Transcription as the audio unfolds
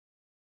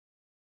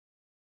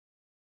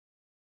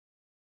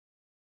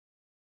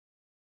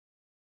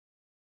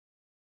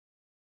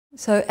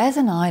So as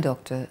an eye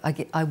doctor,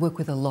 I work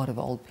with a lot of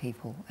old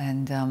people,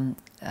 and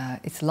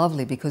it's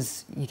lovely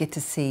because you get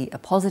to see a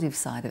positive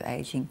side of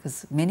ageing,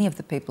 because many of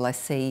the people I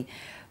see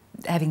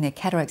having their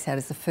cataracts out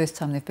is the first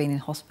time they've been in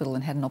hospital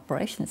and had an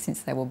operation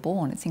since they were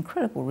born. It's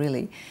incredible,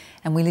 really.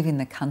 And we live in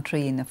the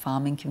country, in the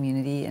farming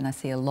community, and I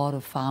see a lot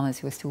of farmers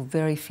who are still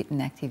very fit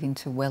and active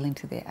well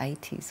into their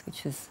 80s,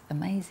 which is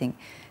amazing.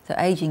 So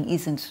ageing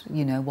isn't,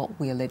 what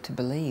we are led to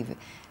believe.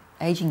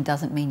 Ageing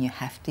doesn't mean you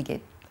have to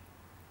get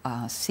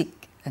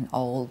sick and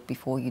old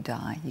before you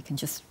die. You can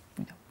just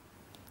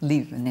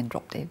live and then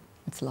drop dead.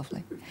 It's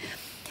lovely.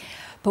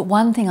 But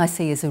one thing I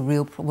see as a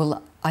real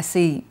problem, I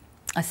see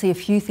a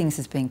few things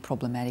as being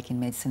problematic in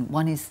medicine.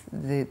 One is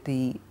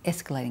the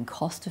escalating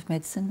cost of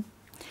medicine,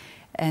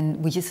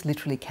 and we just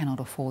literally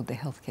cannot afford the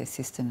healthcare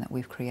system that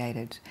we've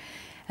created.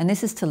 And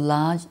this is to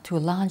a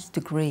large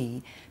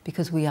degree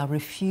because we are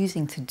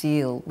refusing to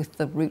deal with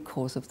the root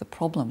cause of the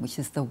problem, which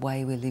is the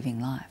way we're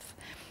living life.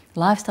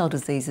 Lifestyle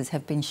diseases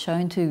have been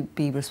shown to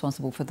be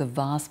responsible for the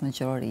vast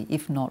majority,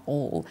 if not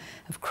all,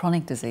 of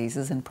chronic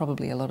diseases, and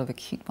probably a lot of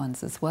acute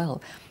ones as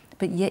well.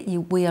 But yet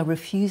we are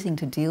refusing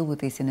to deal with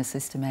this in a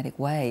systematic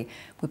way.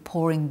 We're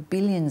pouring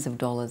billions of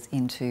dollars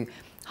into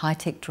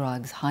high-tech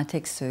drugs,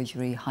 high-tech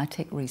surgery,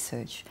 high-tech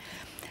research.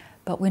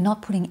 But we're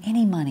not putting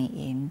any money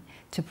in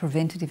to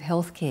preventative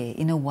healthcare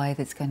in a way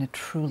that's going to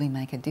truly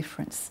make a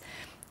difference.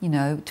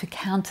 To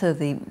counter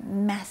the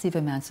massive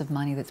amounts of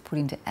money that's put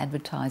into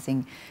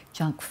advertising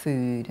junk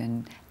food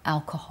and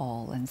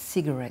alcohol and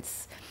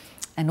cigarettes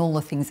and all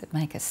the things that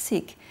make us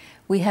sick,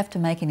 we have to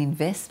make an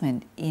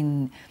investment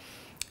in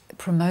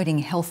promoting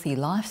healthy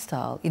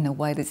lifestyle in a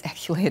way that's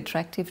actually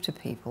attractive to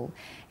people,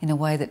 in a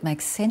way that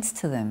makes sense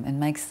to them and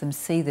makes them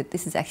see that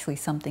this is actually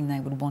something they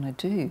would want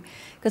to do.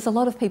 Because a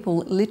lot of people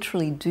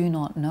literally do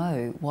not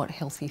know what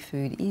healthy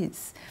food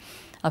is.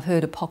 I've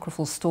heard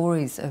apocryphal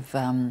stories of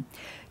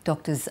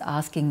doctors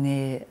asking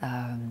their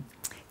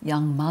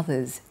young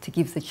mothers to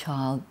give the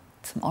child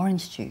some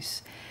orange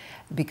juice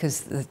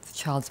because the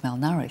child's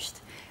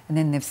malnourished. And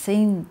then they've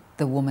seen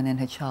the woman and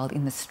her child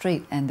in the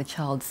street and the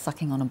child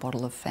sucking on a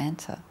bottle of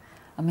Fanta.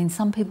 I mean,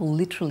 some people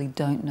literally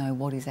don't know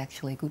what is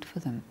actually good for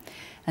them.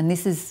 And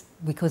this is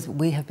because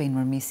we have been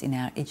remiss in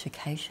our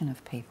education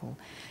of people.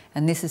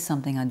 And this is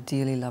something I'd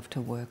dearly love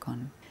to work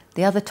on.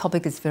 The other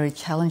topic that's very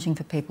challenging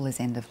for people is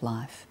end of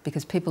life,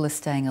 because people are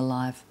staying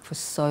alive for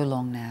so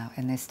long now,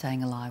 and they're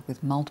staying alive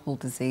with multiple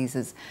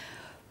diseases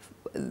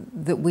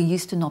that we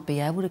used to not be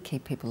able to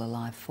keep people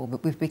alive for,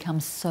 but we've become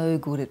so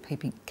good at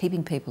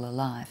keeping people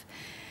alive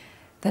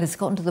that it's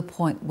gotten to the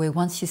point where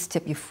once you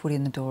step your foot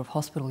in the door of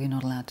hospital, you're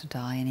not allowed to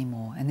die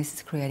anymore. And this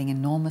is creating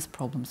enormous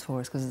problems for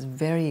us because it's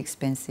very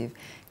expensive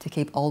to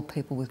keep old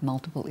people with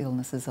multiple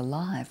illnesses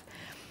alive.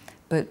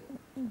 But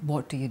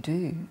what do you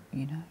do,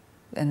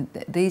 And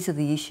these are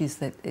the issues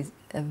that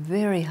are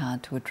very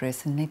hard to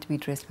address and need to be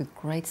addressed with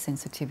great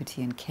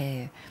sensitivity and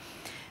care.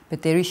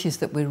 But they're issues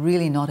that we're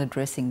really not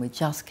addressing. We're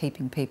just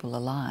keeping people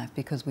alive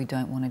because we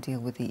don't want to deal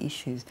with the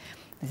issues.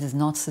 This is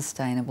not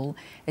sustainable.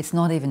 It's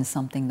not even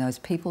something those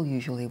people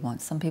usually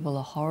want. Some people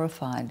are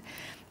horrified,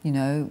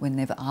 when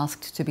they've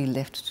asked to be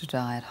left to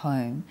die at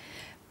home,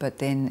 but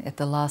then at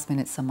the last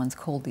minute someone's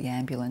called the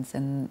ambulance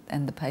and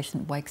the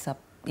patient wakes up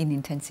in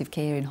intensive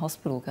care in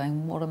hospital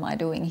going, what am I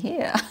doing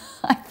here?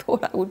 I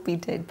thought I would be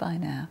dead by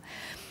now.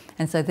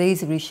 And so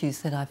these are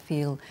issues that I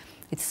feel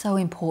it's so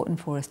important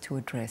for us to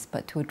address,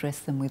 but to address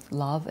them with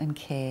love and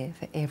care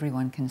for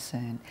everyone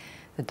concerned,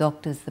 the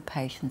doctors, the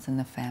patients and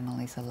the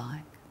families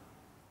alike.